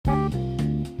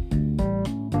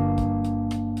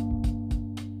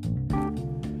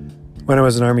When I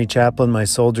was an Army chaplain, my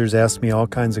soldiers asked me all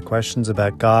kinds of questions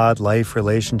about God, life,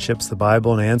 relationships, the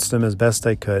Bible, and I answered them as best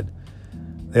I could.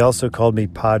 They also called me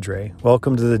Padre.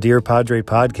 Welcome to the Dear Padre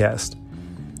podcast,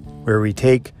 where we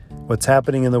take what's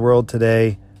happening in the world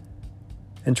today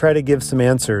and try to give some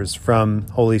answers from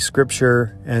Holy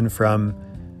Scripture and from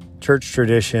church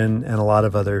tradition and a lot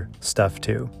of other stuff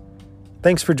too.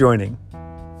 Thanks for joining.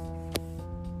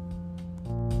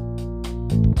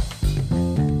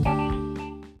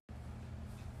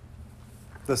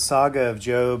 The Saga of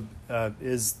Job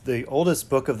is the oldest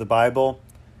book of the Bible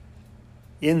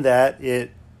in that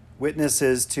it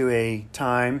witnesses to a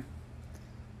time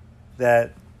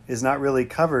that is not really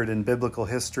covered in biblical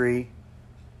history,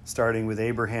 starting with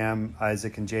Abraham,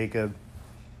 Isaac, and Jacob.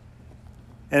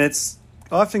 And it's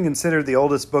often considered the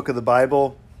oldest book of the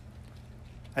Bible,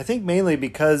 I think mainly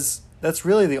because that's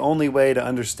really the only way to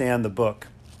understand the book.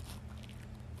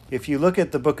 If you look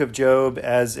at the book of Job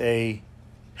as a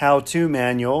how-to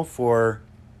manual for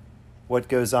what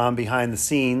goes on behind the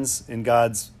scenes in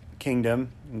God's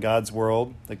kingdom, in God's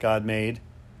world that God made,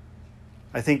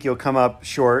 I think you'll come up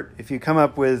short. If you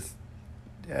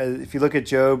look at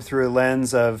Job through a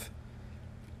lens of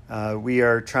we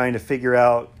are trying to figure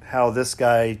out how this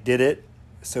guy did it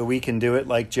so we can do it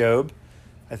like Job,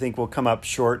 I think we'll come up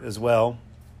short as well.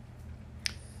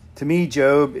 To me,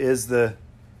 Job is the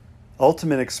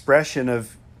ultimate expression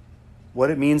of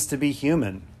what it means to be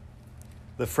human.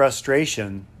 The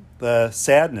frustration, the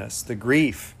sadness, the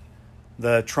grief,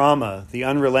 the trauma, the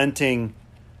unrelenting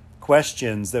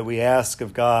questions that we ask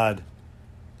of God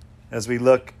as we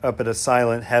look up at a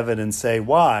silent heaven and say,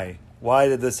 why? Why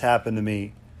did this happen to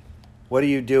me? What are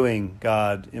you doing,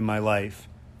 God, in my life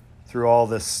through all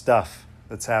this stuff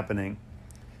that's happening?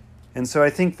 And so I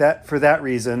think that for that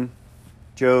reason,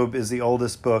 Job is the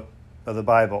oldest book of the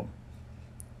Bible.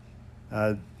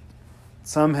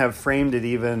 Some have framed it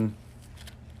even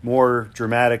more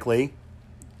dramatically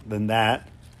than that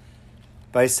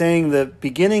by saying the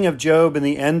beginning of Job and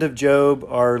the end of Job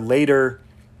are later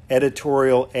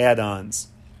editorial add-ons.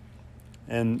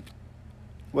 And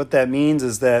what that means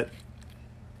is that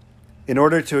in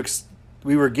order to,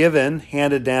 we were given,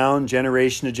 handed down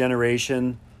generation to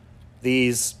generation,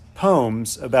 these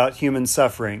poems about human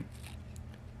suffering.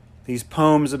 These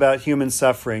poems about human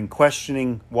suffering,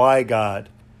 questioning why God,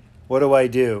 what do I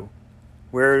do?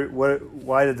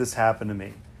 Why did this happen to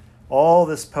me? All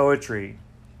this poetry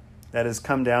that has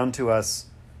come down to us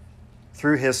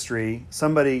through history,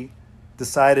 somebody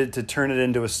decided to turn it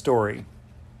into a story.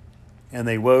 And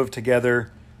they wove together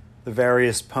the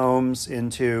various poems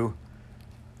into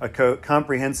a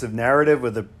comprehensive narrative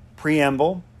with a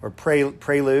preamble or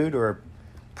prelude or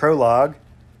prologue,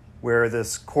 where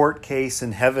this court case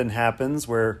in heaven happens,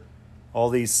 where all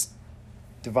these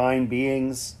divine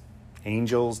beings,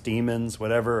 angels, demons,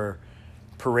 whatever, are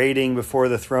parading before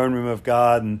the throne room of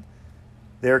God, and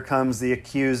there comes the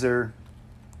accuser,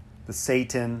 the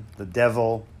Satan, the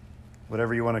devil,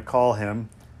 whatever you want to call him,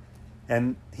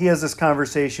 and he has this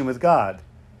conversation with God,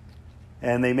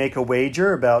 and they make a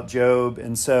wager about Job,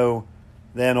 and so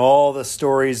then all the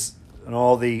stories and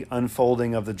all the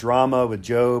unfolding of the drama with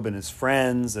Job and his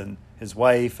friends and his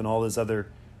wife and all those other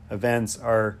events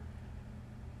are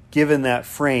given that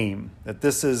frame, that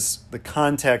this is the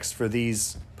context for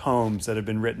these poems that have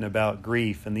been written about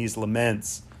grief and these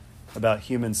laments about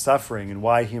human suffering and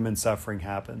why human suffering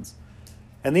happens.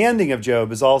 And the ending of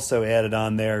Job is also added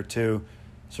on there to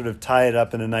sort of tie it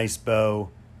up in a nice bow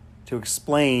to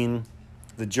explain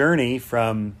the journey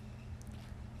from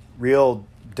real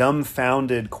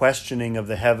dumbfounded questioning of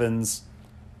the heavens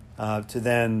to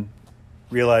then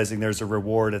realizing there's a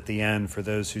reward at the end for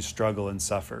those who struggle and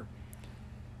suffer.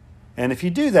 And if you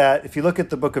do that, if you look at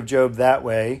the book of Job that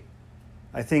way,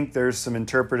 I think there's some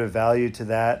interpretive value to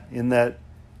that, in that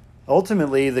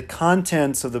ultimately the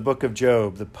contents of the book of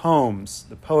Job, the poems,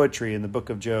 the poetry in the book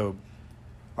of Job,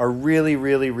 are really,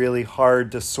 really, really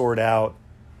hard to sort out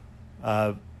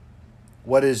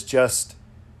what is just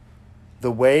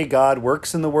the way God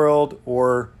works in the world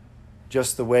or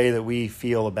just the way that we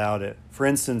feel about it. For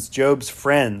instance, Job's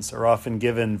friends are often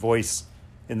given voice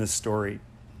in the story.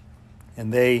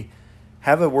 And they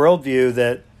have a worldview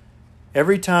that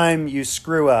every time you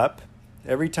screw up,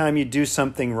 every time you do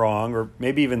something wrong, or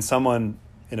maybe even someone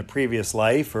in a previous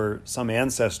life or some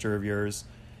ancestor of yours,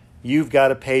 you've got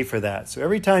to pay for that. So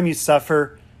every time you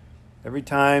suffer, every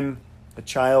time a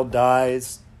child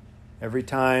dies, every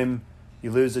time you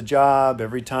lose a job,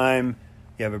 every time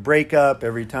you have a breakup,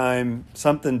 every time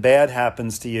something bad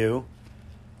happens to you,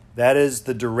 that is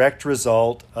the direct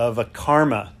result of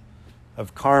karma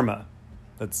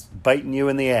that's biting you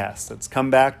in the ass, that's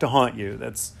come back to haunt you,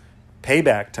 that's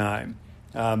payback time.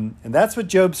 And that's what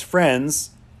Job's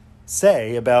friends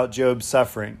say about Job's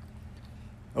suffering.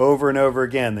 Over and over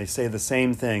again, they say the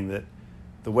same thing, that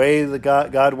the way that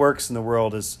God works in the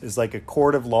world is like a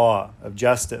court of law, of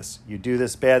justice. You do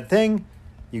this bad thing,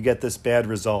 you get this bad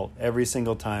result every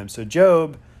single time. So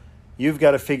Job, you've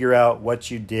got to figure out what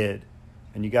you did,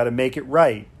 and you got to make it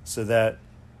right so that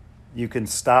you can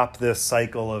stop this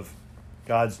cycle of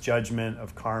God's judgment,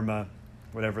 of karma,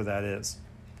 whatever that is.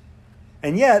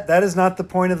 And yet, that is not the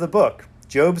point of the book.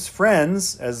 Job's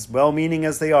friends, as well-meaning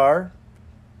as they are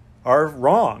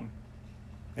wrong.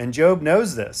 And Job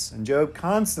knows this. And Job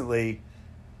constantly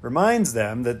reminds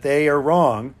them that they are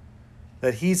wrong,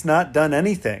 that he's not done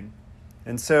anything.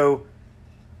 And so,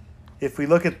 if we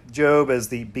look at Job as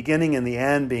the beginning and the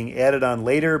end being added on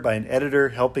later by an editor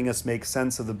helping us make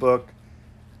sense of the book,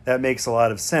 that makes a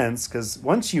lot of sense, because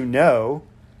once you know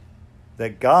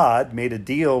that God made a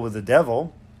deal with the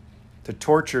devil to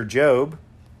torture Job,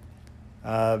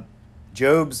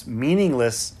 Job's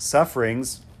meaningless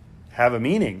sufferings have a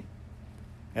meaning.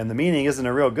 And the meaning isn't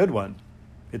a real good one.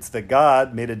 It's that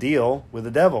God made a deal with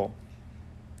the devil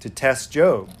to test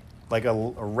Job, like a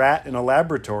rat in a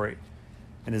laboratory.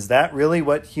 And is that really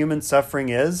what human suffering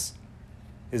is?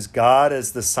 Is God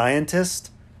as the scientist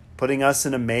putting us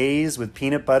in a maze with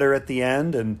peanut butter at the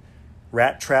end and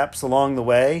rat traps along the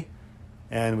way?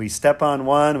 And we step on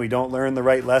one, we don't learn the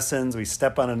right lessons, we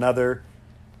step on another,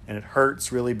 and it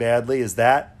hurts really badly. Is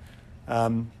that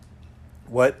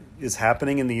what is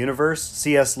happening in the universe?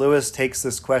 C.S. Lewis takes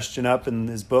this question up in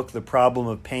his book, The Problem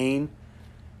of Pain,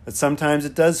 that sometimes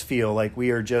it does feel like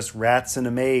we are just rats in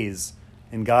a maze,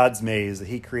 in God's maze that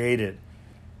he created,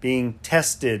 being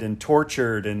tested and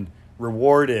tortured and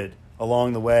rewarded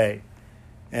along the way.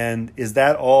 And is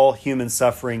that all human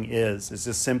suffering is? Is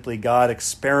just simply God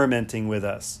experimenting with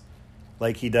us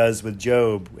like he does with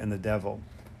Job and the devil?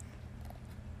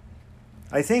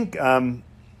 I think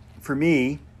for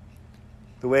me,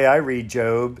 the way I read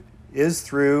Job is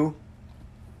through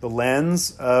the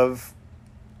lens of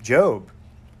Job.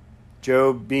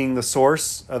 Job being the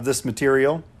source of this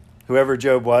material. Whoever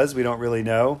Job was, we don't really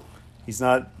know. He's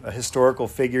not a historical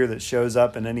figure that shows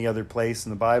up in any other place in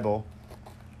the Bible.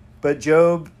 But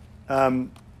Job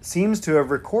seems to have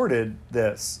recorded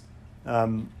this.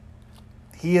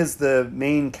 He is the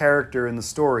main character in the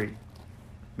story.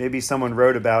 Maybe someone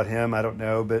wrote about him, I don't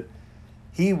know, but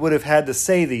he would have had to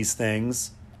say these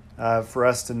things for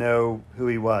us to know who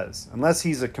he was. Unless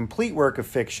he's a complete work of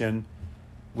fiction,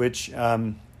 which,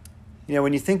 when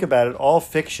you think about it, all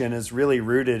fiction is really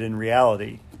rooted in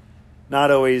reality. Not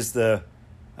always the,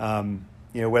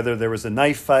 whether there was a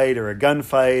knife fight or a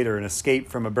gunfight or an escape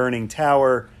from a burning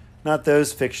tower, not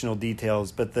those fictional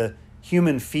details, but the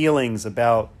human feelings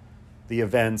about the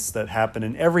events that happen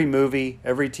in every movie,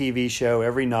 every TV show,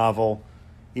 every novel.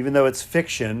 Even though it's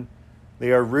fiction,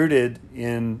 they are rooted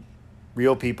in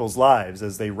real people's lives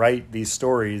as they write these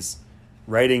stories,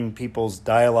 writing people's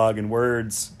dialogue and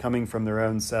words coming from their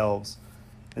own selves.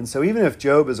 And so even if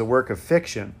Job is a work of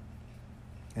fiction,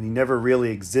 and he never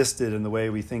really existed in the way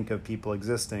we think of people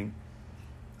existing,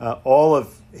 all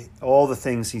the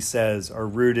things he says are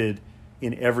rooted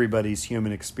in everybody's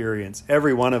human experience.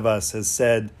 Every one of us has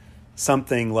said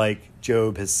something like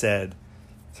Job has said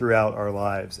throughout our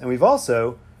lives. And we've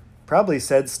also probably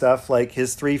said stuff like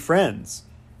his three friends,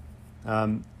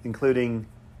 including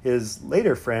his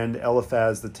later friend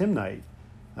Eliphaz the Timnite.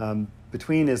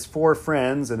 Between his four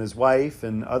friends and his wife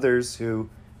and others who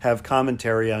have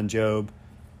commentary on Job,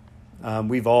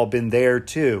 we've all been there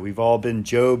too. We've all been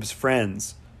Job's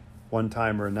friends one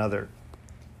time or another.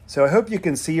 So I hope you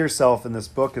can see yourself in this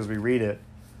book as we read it.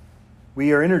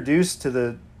 We are introduced to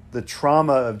the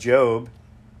trauma of Job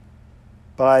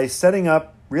by setting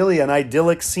up really an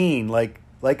idyllic scene like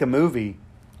a movie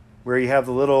where you have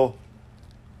the little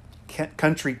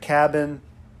country cabin,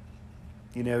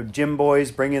 Jim boys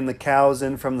bringing the cows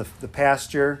in from the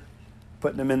pasture,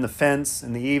 putting them in the fence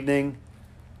in the evening,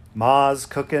 Ma's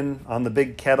cooking on the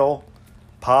big kettle,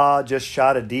 Pa just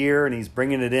shot a deer and he's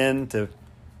bringing it in to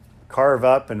carve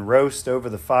up and roast over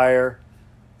the fire.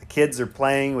 The kids are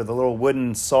playing with a little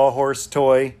wooden sawhorse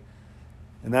toy,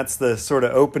 and that's the sort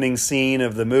of opening scene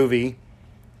of the movie.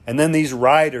 And then these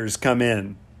riders come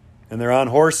in, and they're on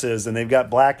horses, and they've got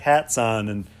black hats on,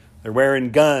 and they're wearing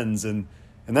guns, and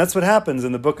that's what happens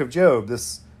in the book of Job.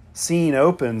 This scene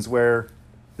opens where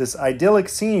this idyllic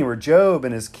scene where Job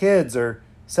and his kids are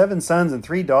 7 sons and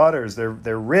 3 daughters. They're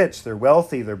rich, they're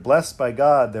wealthy, they're blessed by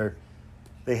God.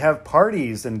 They have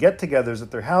parties and get-togethers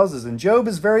at their houses, and Job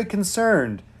is very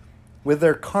concerned with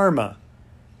their karma.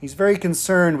 He's very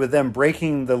concerned with them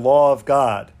breaking the law of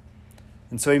God.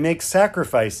 And so he makes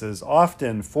sacrifices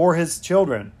often for his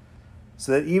children,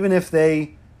 so that even if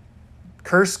they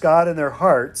curse God in their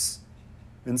hearts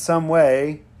in some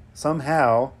way,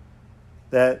 somehow,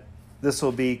 that this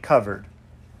will be covered.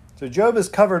 So Job has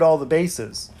covered all the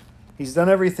bases. He's done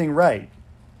everything right.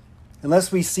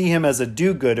 Unless we see him as a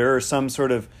do-gooder or some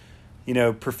sort of,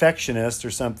 perfectionist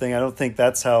or something, I don't think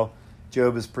that's how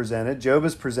Job is presented. Job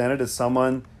is presented as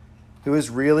someone who is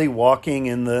really walking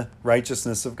in the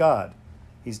righteousness of God.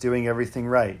 He's doing everything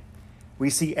right. We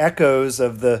see echoes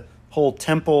of the whole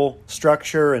temple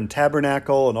structure and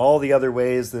tabernacle and all the other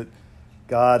ways that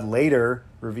God later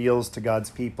reveals to God's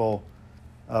people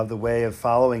of the way of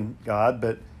following God.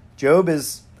 But Job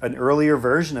is an earlier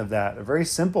version of that, a very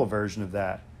simple version of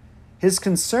that. His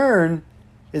concern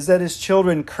is that his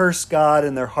children curse God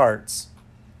in their hearts.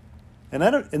 And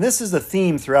this is the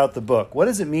theme throughout the book. What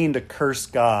does it mean to curse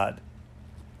God?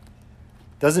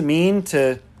 Does it mean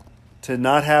to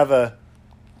not have a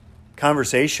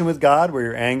conversation with God where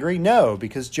you're angry? No,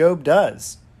 because Job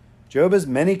does. Job has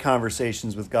many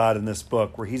conversations with God in this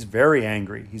book where he's very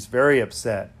angry, he's very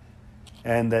upset,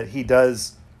 and that he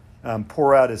does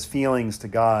pour out his feelings to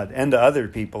God and to other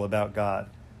people about God.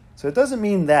 So it doesn't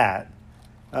mean that.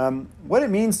 What it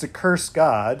means to curse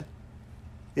God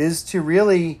is to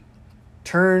really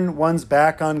turn one's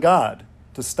back on God,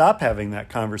 to stop having that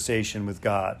conversation with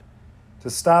God, to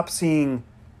stop seeing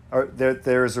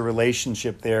there's a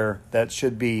relationship there that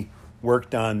should be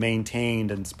worked on,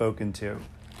 maintained, and spoken to.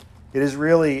 It is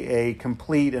really a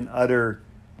complete and utter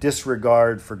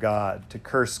disregard for God, to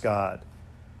curse God,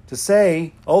 to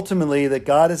say ultimately that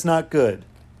God is not good,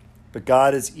 but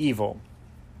God is evil,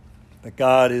 that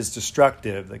God is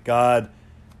destructive, that God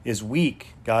is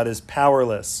weak, God is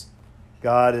powerless,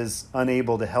 God is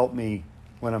unable to help me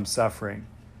when I'm suffering.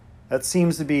 That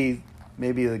seems to be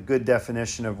maybe a good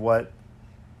definition of what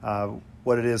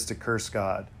it is to curse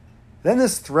God. Then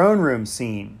this throne room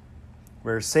scene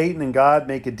where Satan and God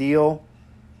make a deal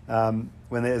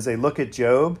as they look at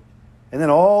Job, and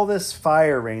then all this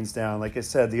fire rains down. Like I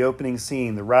said, the opening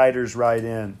scene, the riders ride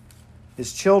in.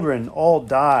 His children all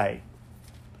die.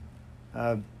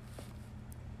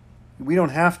 We don't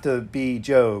have to be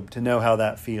Job to know how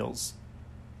that feels.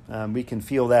 We can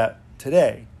feel that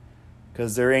today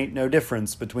because there ain't no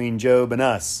difference between Job and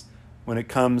us when it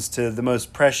comes to the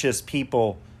most precious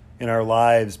people in our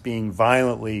lives being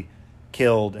violently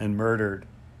killed and murdered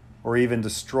or even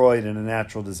destroyed in a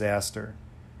natural disaster.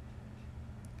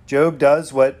 Job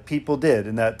does what people did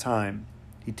in that time.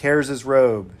 He tears his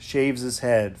robe, shaves his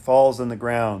head, falls on the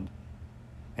ground,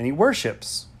 and he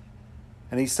worships.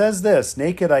 And he says this,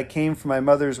 "Naked I came from my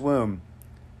mother's womb,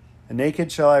 and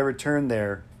naked shall I return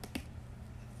there."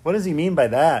 What does he mean by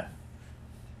that?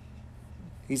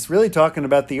 He's really talking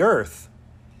about the earth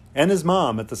and his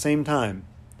mom at the same time.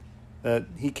 That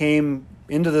he came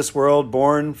into this world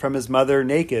born from his mother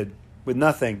naked, with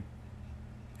nothing,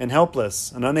 and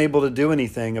helpless, and unable to do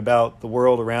anything about the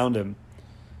world around him.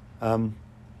 And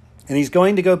he's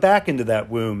going to go back into that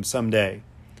womb someday.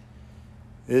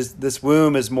 This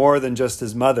womb is more than just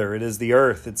his mother. It is the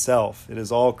earth itself. It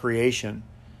is all creation.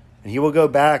 And he will go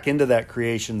back into that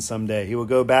creation someday. He will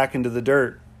go back into the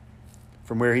dirt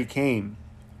from where he came.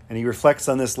 And he reflects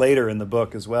on this later in the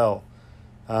book as well.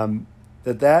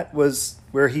 That was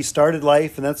where he started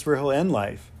life, and that's where he'll end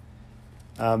life.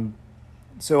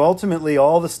 So ultimately,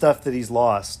 all the stuff that he's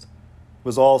lost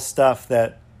was all stuff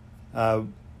that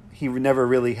he never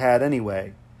really had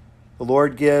anyway. The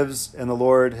Lord gives, and the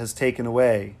Lord has taken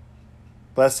away.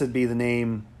 Blessed be the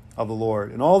name of the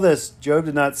Lord. In all this, Job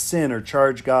did not sin or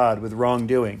charge God with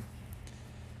wrongdoing.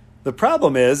 The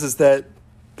problem is that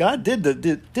God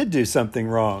did do something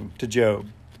wrong to Job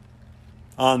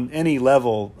on any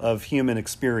level of human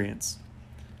experience.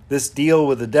 This deal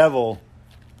with the devil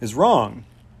is wrong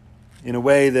in a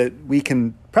way that we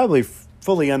can probably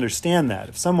fully understand that.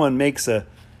 If someone makes a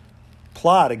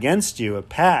plot against you, a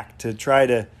pact to try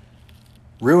to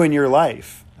ruin your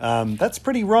life, that's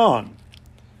pretty wrong.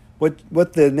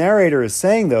 What the narrator is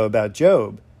saying, though, about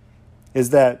Job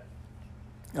is that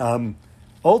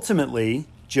ultimately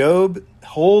Job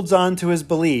holds on to his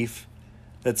belief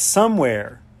that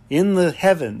somewhere in the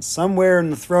heavens, somewhere in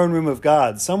the throne room of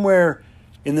God, somewhere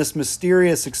in this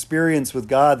mysterious experience with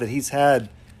God that he's had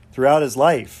throughout his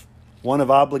life, one of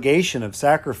obligation, of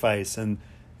sacrifice, and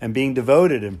being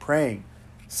devoted and praying,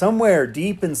 somewhere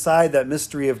deep inside that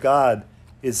mystery of God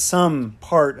is some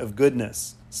part of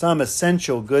goodness, some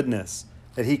essential goodness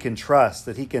that he can trust,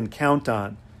 that he can count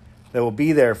on, that will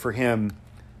be there for him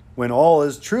when all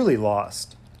is truly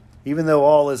lost. Even though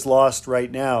all is lost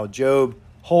right now, Job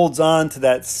holds on to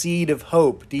that seed of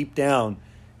hope deep down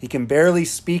He can barely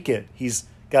speak it. He's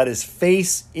got his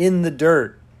face in the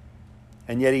dirt,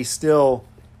 and yet he still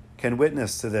can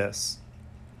witness to this.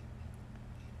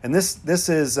 And this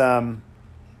is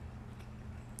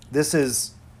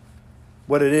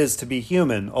what it is to be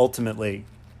human, ultimately,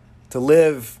 to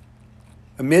live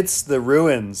amidst the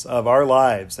ruins of our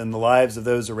lives and the lives of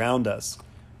those around us,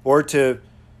 or to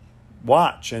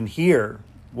watch and hear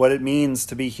what it means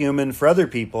to be human for other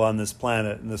people on this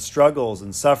planet and the struggles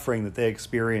and suffering that they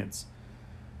experience.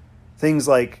 Things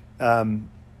like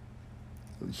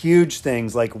huge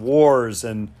things like wars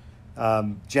and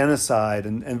genocide,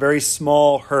 and very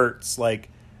small hurts like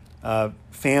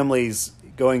families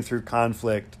going through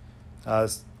conflict,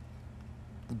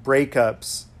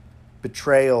 breakups,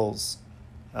 betrayals,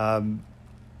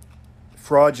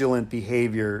 fraudulent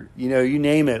behavior, you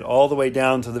name it, all the way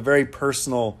down to the very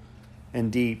personal and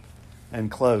deep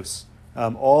and close.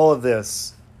 All of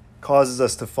this causes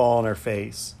us to fall on our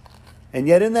face. And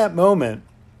yet in that moment,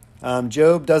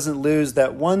 Job doesn't lose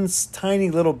that one tiny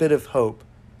little bit of hope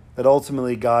that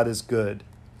ultimately God is good,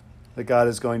 that God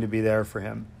is going to be there for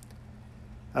him.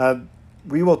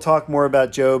 We will talk more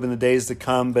about Job in the days to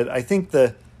come, but I think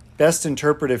the best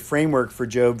interpretive framework for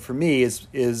Job for me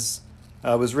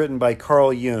was written by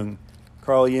Carl Jung.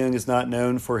 Carl Jung is not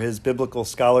known for his biblical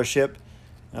scholarship.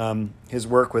 His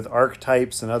work with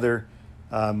archetypes and other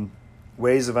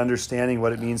ways of understanding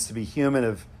what it means to be human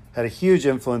have had a huge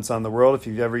influence on the world. If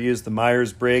you've ever used the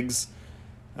Myers-Briggs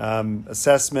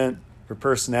assessment for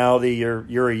personality,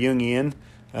 you're a Jungian.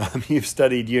 You've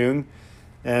studied Jung.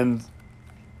 And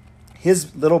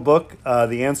his little book,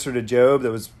 The Answer to Job,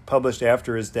 that was published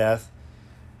after his death,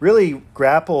 really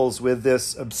grapples with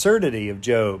this absurdity of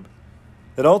Job,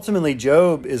 that ultimately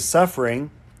Job is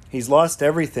suffering. He's lost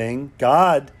everything.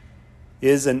 God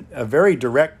is a very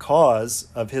direct cause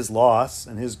of his loss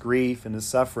and his grief and his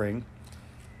suffering.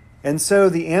 And so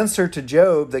the answer to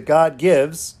Job that God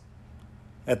gives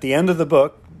at the end of the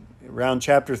book, around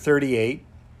chapter 38,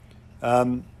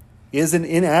 is an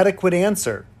inadequate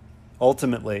answer,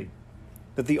 ultimately.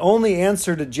 That the only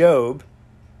answer to Job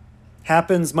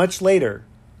happens much later.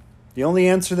 The only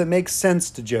answer that makes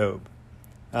sense to Job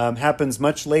happens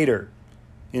much later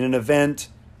in an event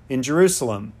in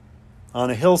Jerusalem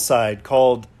on a hillside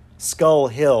called Skull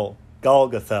Hill,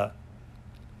 Golgotha,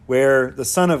 where the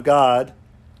Son of God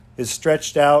is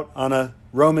stretched out on a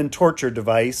Roman torture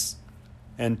device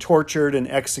and tortured and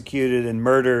executed and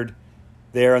murdered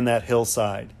there on that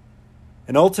hillside.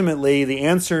 And ultimately, the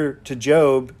answer to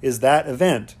Job is that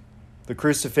event, the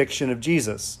crucifixion of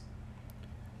Jesus,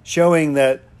 showing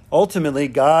that ultimately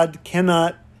God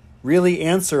cannot really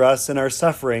answer us in our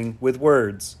suffering with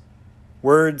words.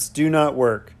 Words do not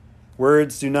work.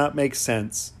 Words do not make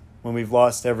sense when we've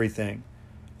lost everything.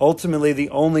 Ultimately, the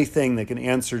only thing that can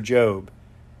answer Job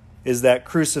is that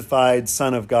crucified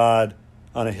Son of God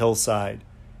on a hillside,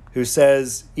 who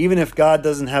says, even if God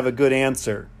doesn't have a good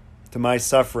answer to my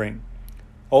suffering,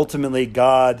 ultimately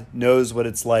God knows what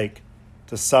it's like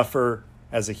to suffer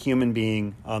as a human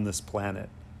being on this planet.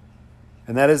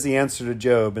 And that is the answer to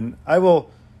Job. And I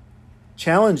will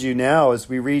challenge you now as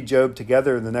we read Job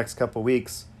together in the next couple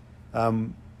weeks,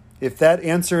 if that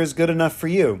answer is good enough for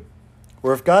you,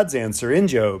 or if God's answer in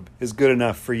Job is good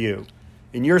enough for you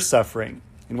in your suffering,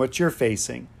 in what you're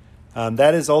facing.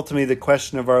 That is ultimately the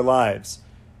question of our lives.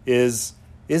 Is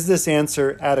this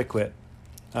answer adequate?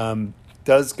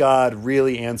 Does God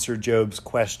really answer Job's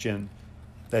question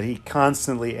that he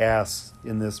constantly asks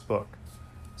in this book?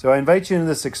 So I invite you into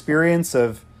this experience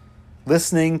of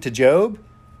listening to Job,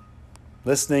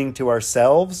 listening to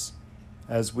ourselves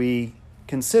as we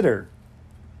consider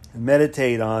and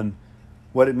meditate on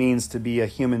what it means to be a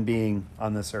human being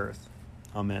on this earth.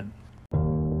 Amen.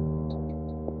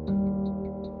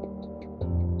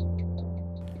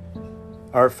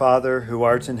 Our Father, who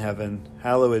art in heaven,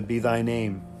 hallowed be thy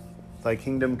name. Thy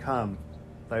kingdom come,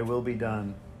 thy will be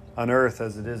done, on earth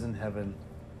as it is in heaven.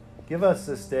 Give us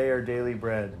this day our daily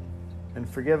bread, and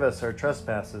forgive us our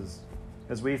trespasses,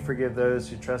 as we forgive those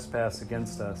who trespass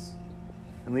against us.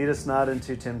 And lead us not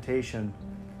into temptation,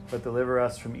 but deliver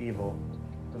us from evil.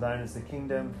 For thine is the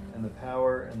kingdom, and the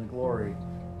power, and the glory,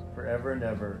 forever and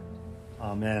ever.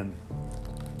 Amen.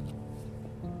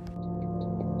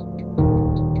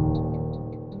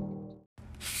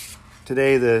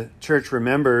 Today the church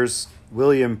remembers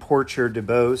William Porcher de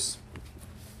Bose.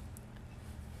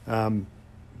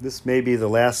 This may be the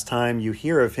last time you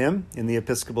hear of him in the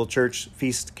Episcopal Church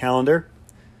feast calendar.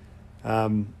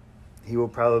 He will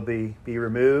probably be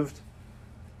removed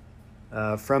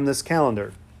from this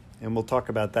calendar, and we'll talk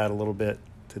about that a little bit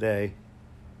today.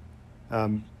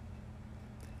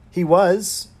 He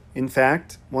was in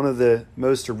fact, one of the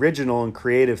most original and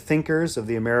creative thinkers of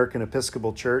the American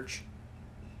Episcopal Church,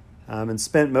 and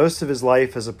spent most of his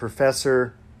life as a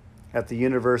professor at the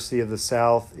University of the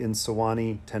South in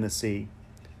Sewanee, Tennessee,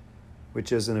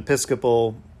 which is an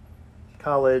Episcopal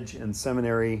college and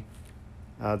seminary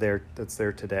that's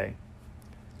there today.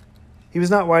 He was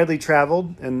not widely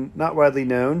traveled and not widely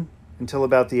known until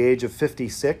about the age of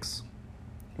 56,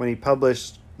 when he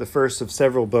published the first of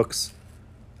several books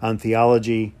on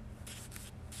theology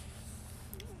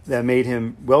that made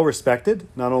him well respected,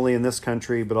 not only in this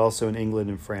country, but also in England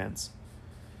and France.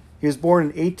 He was born in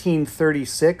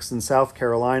 1836 in South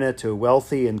Carolina to a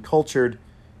wealthy and cultured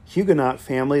Huguenot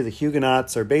family. The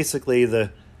Huguenots are basically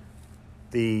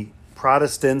the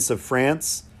Protestants of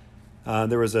France.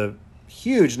 There was a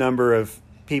huge number of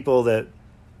people that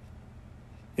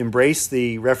embraced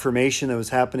the Reformation that was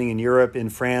happening in Europe, in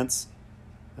France.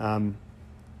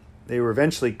 They were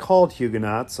eventually called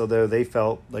Huguenots, although they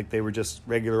felt like they were just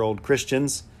regular old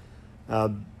Christians.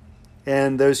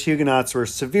 And those Huguenots were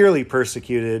severely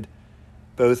persecuted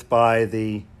both by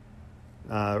the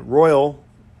royal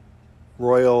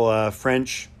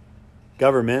French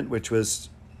government, which was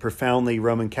profoundly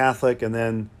Roman Catholic, and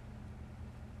then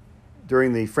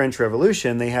during the French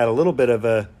Revolution, they had a little bit of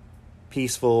a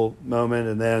peaceful moment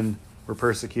and then were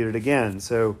persecuted again.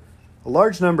 So a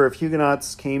large number of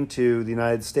Huguenots came to the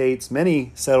United States.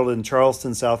 Many settled in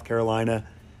Charleston, South Carolina.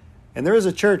 And there is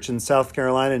a church in South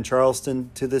Carolina and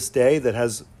Charleston to this day that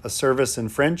has a service in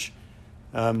French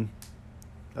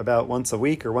about once a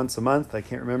week or once a month, I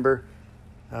can't remember,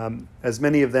 as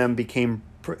many of them became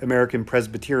American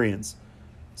Presbyterians.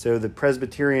 So the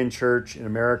Presbyterian Church in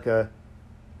America,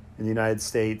 in the United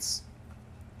States,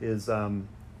 is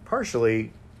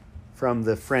partially from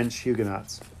the French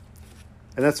Huguenots.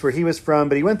 And that's where he was from.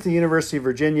 But he went to the University of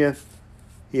Virginia.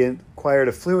 He acquired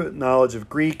a fluent knowledge of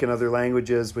Greek and other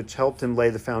languages, which helped him lay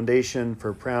the foundation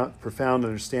for profound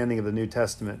understanding of the New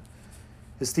Testament.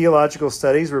 His theological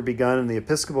studies were begun in the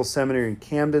Episcopal Seminary in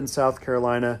Camden, South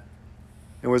Carolina,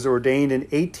 and was ordained in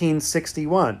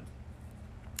 1861.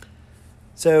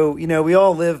 So, we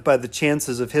all live by the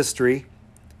chances of history.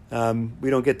 We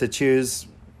don't get to choose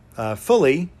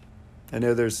fully. I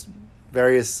know there's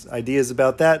various ideas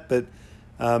about that, but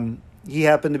he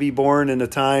happened to be born in a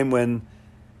time when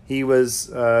he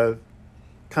was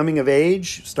coming of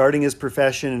age, starting his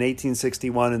profession in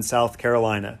 1861 in South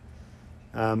Carolina.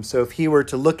 So if he were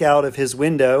to look out of his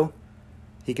window,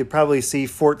 he could probably see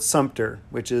Fort Sumter,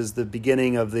 which is the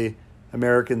beginning of the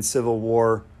American Civil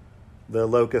War, the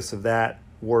locus of that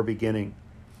war beginning.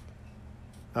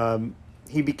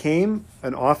 He became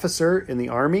an officer in the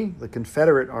Army, the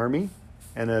Confederate Army,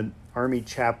 and an Army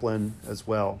chaplain as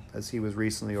well, as he was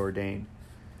recently ordained.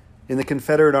 In the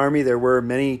Confederate Army, there were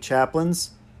many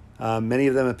chaplains, many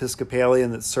of them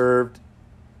Episcopalian, that served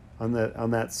on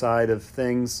that side of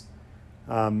things.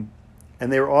 And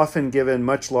they were often given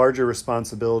much larger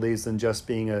responsibilities than just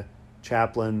being a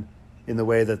chaplain, in the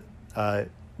way that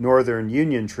Northern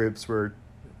Union troops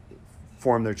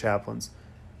formed their chaplains.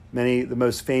 The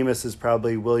most famous is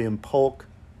probably William Polk,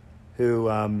 who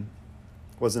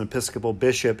was an Episcopal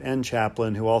bishop and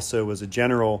chaplain, who also was a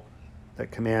general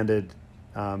that commanded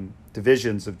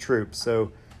divisions of troops.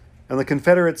 So on the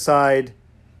Confederate side,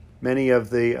 many of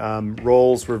the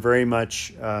roles were very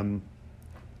much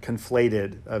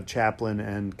conflated, of chaplain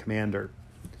and commander.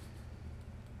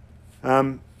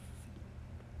 It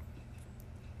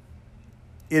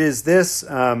is this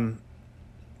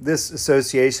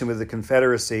association with the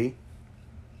Confederacy,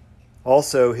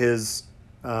 also his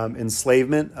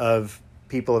enslavement of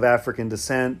people of African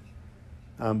descent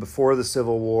before the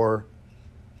Civil War,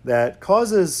 that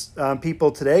causes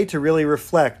people today to really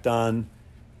reflect on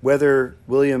whether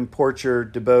William Porcher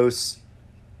DuBose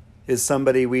is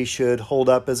somebody we should hold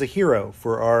up as a hero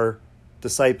for our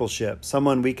discipleship,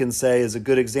 someone we can say is a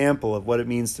good example of what it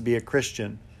means to be a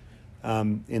Christian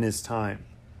in his time.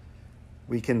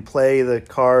 We can play the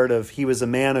card of he was a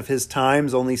man of his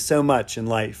times, only so much in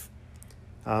life.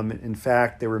 In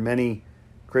fact, there were many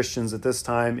Christians at this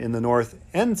time in the North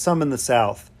and some in the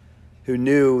South who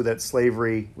knew that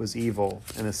slavery was evil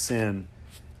and a sin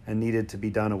and needed to be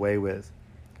done away with.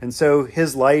 And so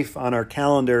his life on our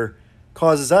calendar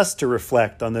causes us to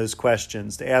reflect on those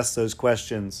questions, to ask those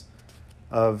questions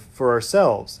for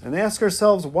ourselves, and ask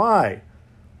ourselves why.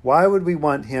 Why would we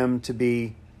want him to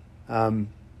be on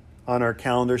our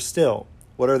calendar still?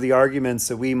 What are the arguments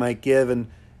that we might give, and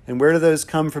where do those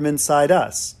come from inside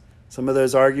us? Some of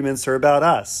those arguments are about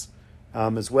us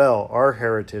as well, our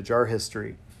heritage, our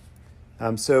history.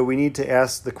 So we need to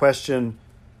ask the question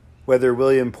whether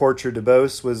William Porcher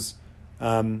DuBose was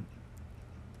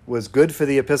was good for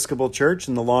the Episcopal Church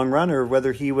in the long run, or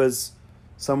whether he was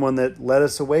someone that led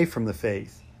us away from the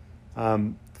faith,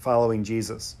 following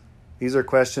Jesus. These are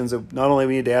questions that not only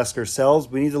we need to ask ourselves,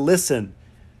 we need to listen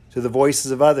to the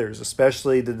voices of others,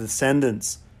 especially the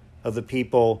descendants of the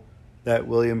people that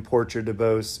William Porcher de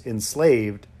Bose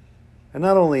enslaved, and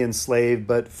not only enslaved,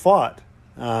 but fought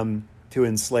to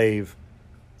enslave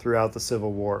throughout the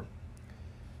Civil War.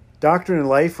 Doctrine and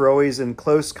life were always in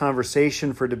close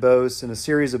conversation for de Bose. In a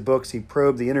series of books, he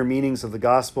probed the inner meanings of the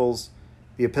Gospels,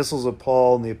 the epistles of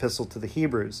Paul, and the epistle to the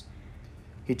Hebrews.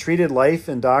 He treated life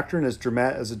and doctrine as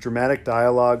a dramatic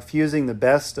dialogue, fusing the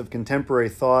best of contemporary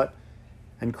thought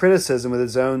and criticism with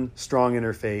his own strong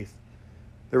inner faith.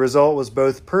 The result was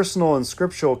both personal and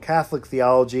scriptural Catholic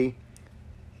theology.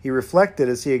 He reflected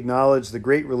as he acknowledged the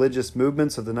great religious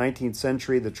movements of the 19th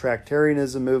century, the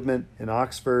Tractarianism movement in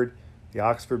Oxford, the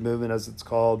Oxford movement as it's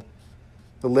called,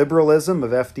 the liberalism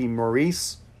of F.D.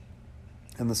 Maurice,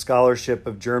 and the scholarship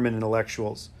of German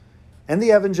intellectuals, and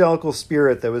the evangelical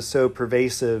spirit that was so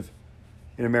pervasive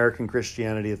in American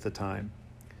Christianity at the time.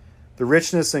 The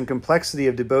richness and complexity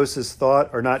of de Bose's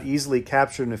thought are not easily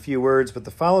captured in a few words, but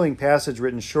the following passage,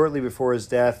 written shortly before his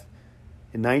death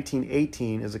in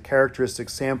 1918, is a characteristic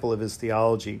sample of his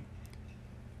theology.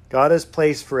 God has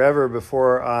placed forever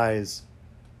before our eyes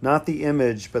not the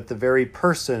image, but the very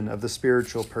person of the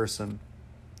spiritual person.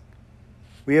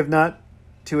 We have not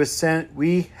to ascend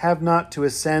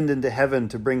into heaven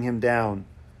to bring him down,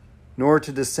 nor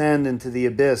to descend into the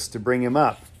abyss to bring him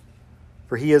up.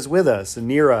 For he is with us and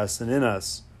near us and in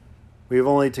us. We have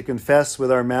only to confess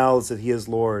with our mouths that he is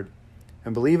Lord,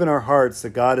 and believe in our hearts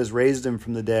that God has raised him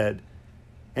from the dead,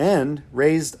 and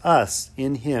raised us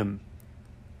in him,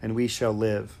 and we shall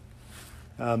live.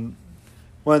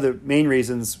 One of the main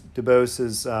reasons de Bose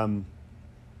is on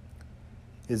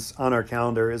our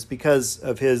calendar is because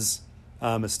of his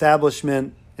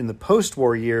establishment in the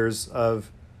post-war years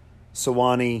of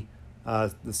Sewanee,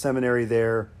 the seminary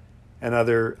there, and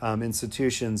other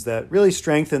institutions that really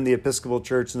strengthened the Episcopal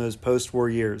Church in those post-war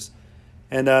years.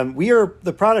 And we are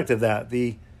the product of that.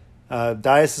 The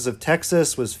Diocese of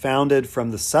Texas was founded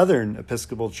from the Southern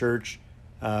Episcopal Church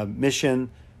mission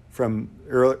from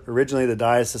originally the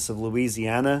Diocese of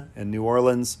Louisiana and New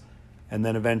Orleans, and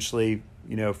then eventually,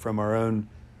 from our own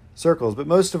circles. But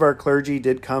most of our clergy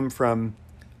did come from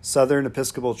Southern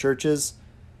Episcopal churches,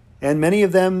 and many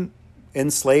of them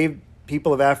enslaved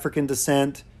people of African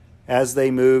descent as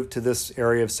they moved to this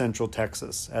area of Central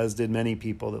Texas, as did many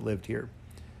people that lived here.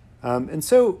 And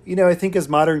so, I think as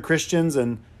modern Christians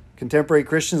and contemporary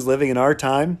Christians living in our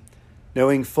time,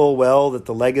 knowing full well that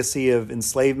the legacy of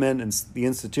enslavement and the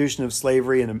institution of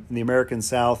slavery in the American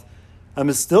South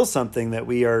is still something that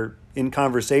we are in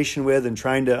conversation with and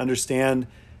trying to understand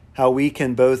how we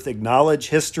can both acknowledge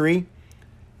history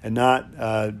and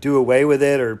not do away with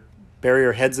it or bury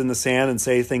our heads in the sand and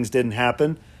say things didn't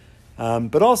happen,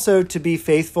 but also to be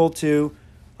faithful to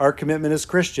our commitment as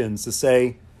Christians, to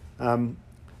say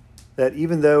that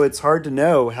even though it's hard to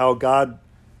know how God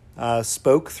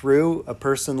spoke through a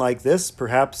person like this,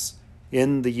 perhaps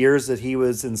in the years that he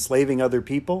was enslaving other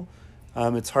people,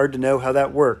 it's hard to know how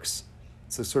that works.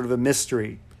 It's a sort of a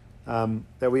mystery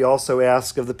that we also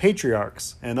ask of the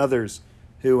patriarchs and others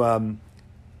who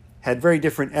had very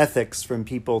different ethics from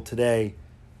people today,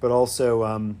 but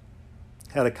also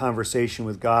had a conversation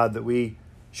with God that we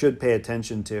should pay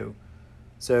attention to.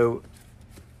 So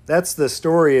that's the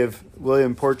story of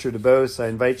William Porcher de Bose. I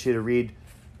invite you to read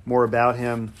more about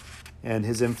him and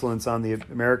his influence on the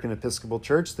American Episcopal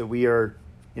Church that we are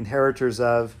inheritors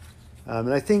of.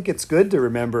 And I think it's good to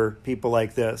remember people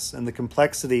like this and the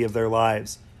complexity of their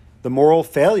lives, the moral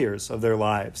failures of their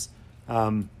lives.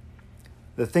 The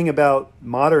thing about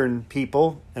modern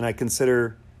people, and I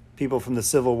consider people from the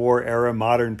Civil War era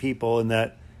modern people, in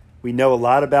that we know a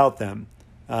lot about them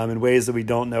in ways that we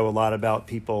don't know a lot about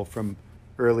people from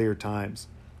earlier times,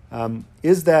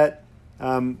 is that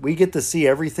we get to see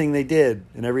everything they did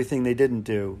and everything they didn't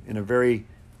do in a very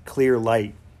clear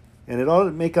light. And it ought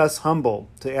to make us humble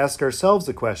to ask ourselves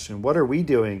the question, what are we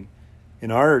doing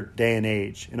in our day and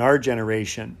age, in our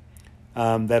generation,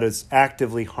 that is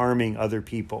actively harming other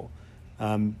people?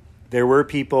 There were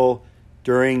people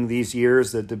during these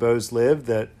years that de Bose lived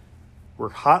that were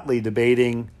hotly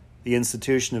debating the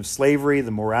institution of slavery, the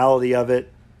morality of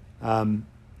it,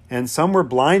 and some were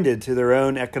blinded to their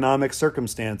own economic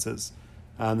circumstances.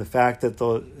 The fact that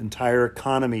the entire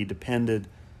economy depended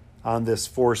on this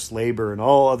forced labor and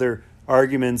all other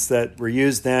arguments that were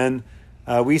used then.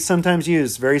 We sometimes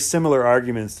use very similar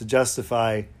arguments to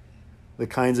justify the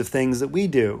kinds of things that we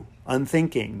do,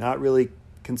 unthinking, not really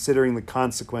considering the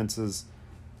consequences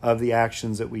of the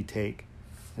actions that we take.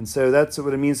 And so that's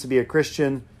what it means to be a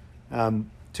Christian,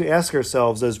 to ask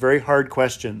ourselves those very hard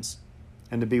questions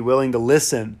and to be willing to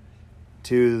listen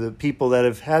to the people that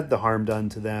have had the harm done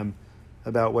to them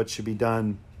about what should be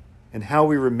done and how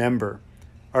we remember.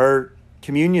 Our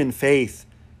communion faith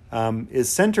is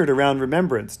centered around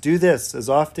remembrance. Do this as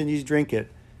often as you drink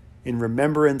it in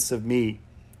remembrance of me,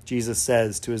 Jesus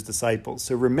says to his disciples.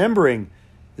 So remembering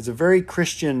is a very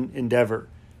Christian endeavor,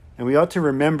 and we ought to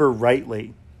remember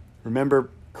rightly, remember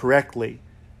correctly,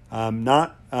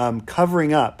 not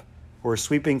covering up or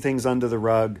sweeping things under the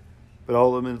rug, but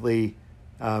ultimately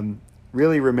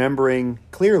really remembering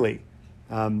clearly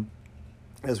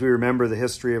as we remember the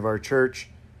history of our church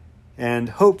and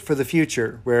hope for the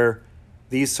future where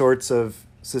these sorts of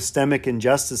systemic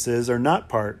injustices are not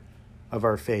part of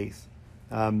our faith,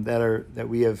 that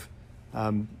we have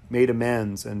made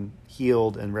amends and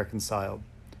healed and reconciled.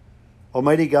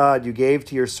 Almighty God, you gave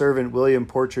to your servant William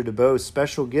Porcher de Bose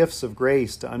special gifts of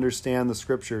grace to understand the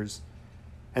Scriptures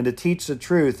and to teach the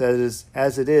truth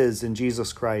as it is in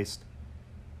Jesus Christ.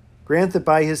 Grant that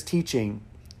by his teaching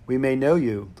we may know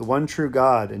you, the one true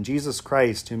God, and Jesus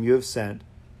Christ, whom you have sent,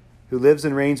 who lives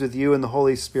and reigns with you in the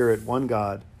Holy Spirit, one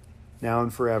God, now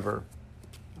and forever.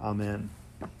 Amen.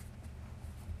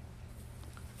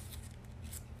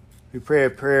 We pray a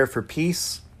prayer for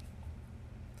peace.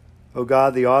 O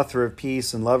God, the author of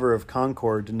peace and lover of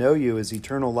concord, to know you as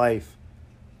eternal life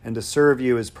and to serve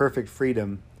you as perfect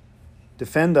freedom,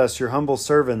 defend us, your humble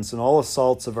servants, in all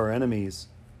assaults of our enemies,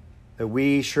 that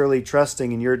we, surely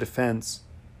trusting in your defense,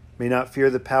 may not fear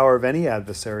the power of any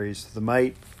adversaries, through the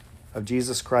might of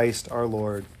Jesus Christ our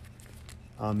Lord.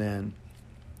 Amen.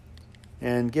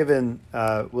 And given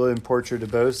William Porcher de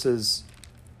Bose's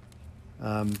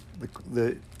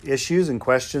the issues and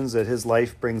questions that his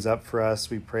life brings up for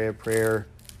us, we pray a prayer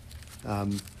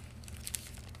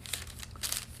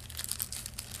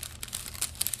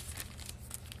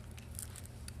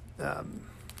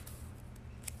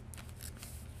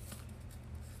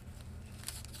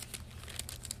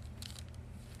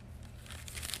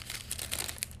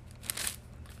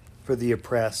for the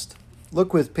oppressed.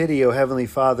 Look with pity, O Heavenly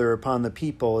Father, upon the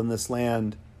people in this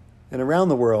land and around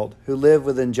the world who live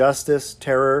with injustice,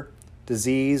 terror,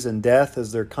 disease, and death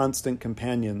as their constant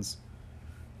companions.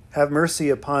 Have mercy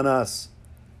upon us.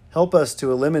 Help us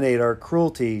to eliminate our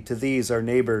cruelty to these, our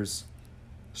neighbors.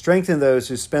 Strengthen those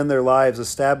who spend their lives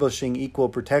establishing equal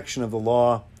protection of the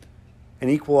law and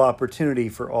equal opportunity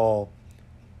for all.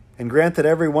 And grant that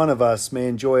every one of us may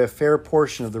enjoy a fair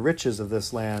portion of the riches of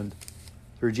this land,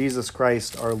 through Jesus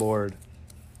Christ our Lord.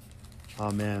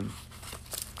 Amen.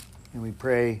 And we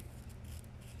pray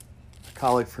a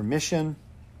collect for mission.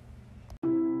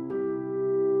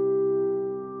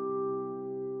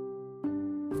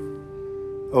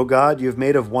 O God, you have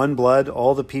made of one blood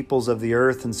all the peoples of the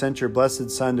earth and sent your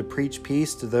blessed Son to preach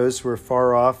peace to those who are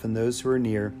far off and those who are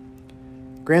near.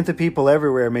 Grant the people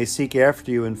everywhere may seek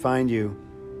after you and find you.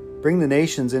 Bring the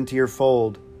nations into your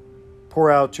fold.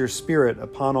 Pour out your Spirit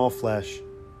upon all flesh,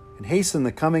 and hasten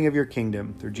the coming of your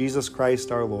kingdom through Jesus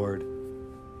Christ our Lord.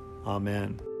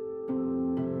 Amen.